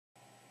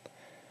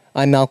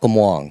I'm Malcolm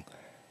Wong.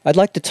 I'd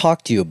like to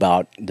talk to you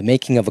about the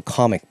making of a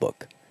comic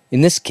book.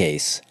 In this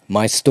case,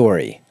 my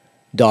story,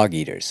 Dog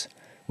Eaters,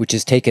 which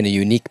has taken a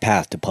unique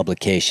path to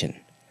publication.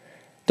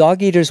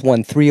 Dog Eaters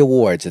won 3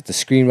 awards at the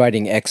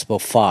Screenwriting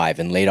Expo 5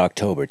 in late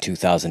October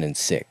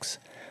 2006.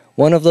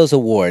 One of those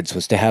awards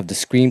was to have the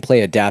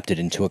screenplay adapted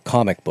into a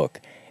comic book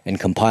and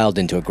compiled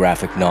into a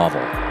graphic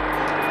novel.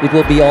 It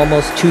will be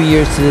almost 2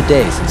 years to the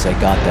day since I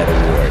got that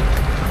award,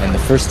 and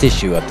the first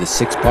issue of the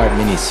 6-part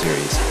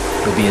miniseries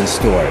will be in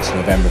stores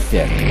November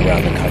 5th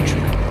around the country.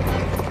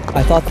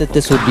 I thought that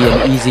this would be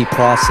an easy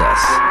process,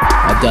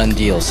 a done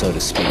deal so to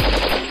speak.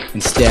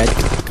 Instead,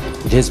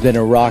 it has been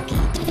a rocky,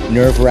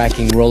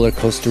 nerve-wracking roller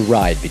coaster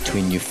ride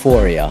between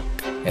euphoria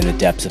and the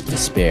depths of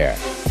despair.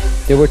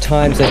 There were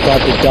times I thought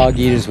that Dog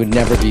Eaters would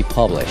never be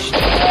published.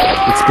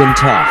 It's been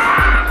tough,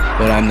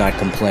 but I'm not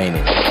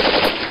complaining.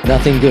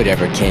 Nothing good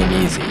ever came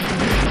easy,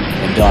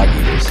 and Dog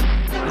Eaters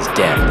is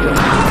damn good.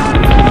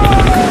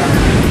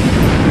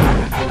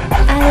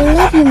 I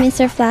love you,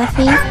 Mr.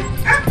 Fluffy.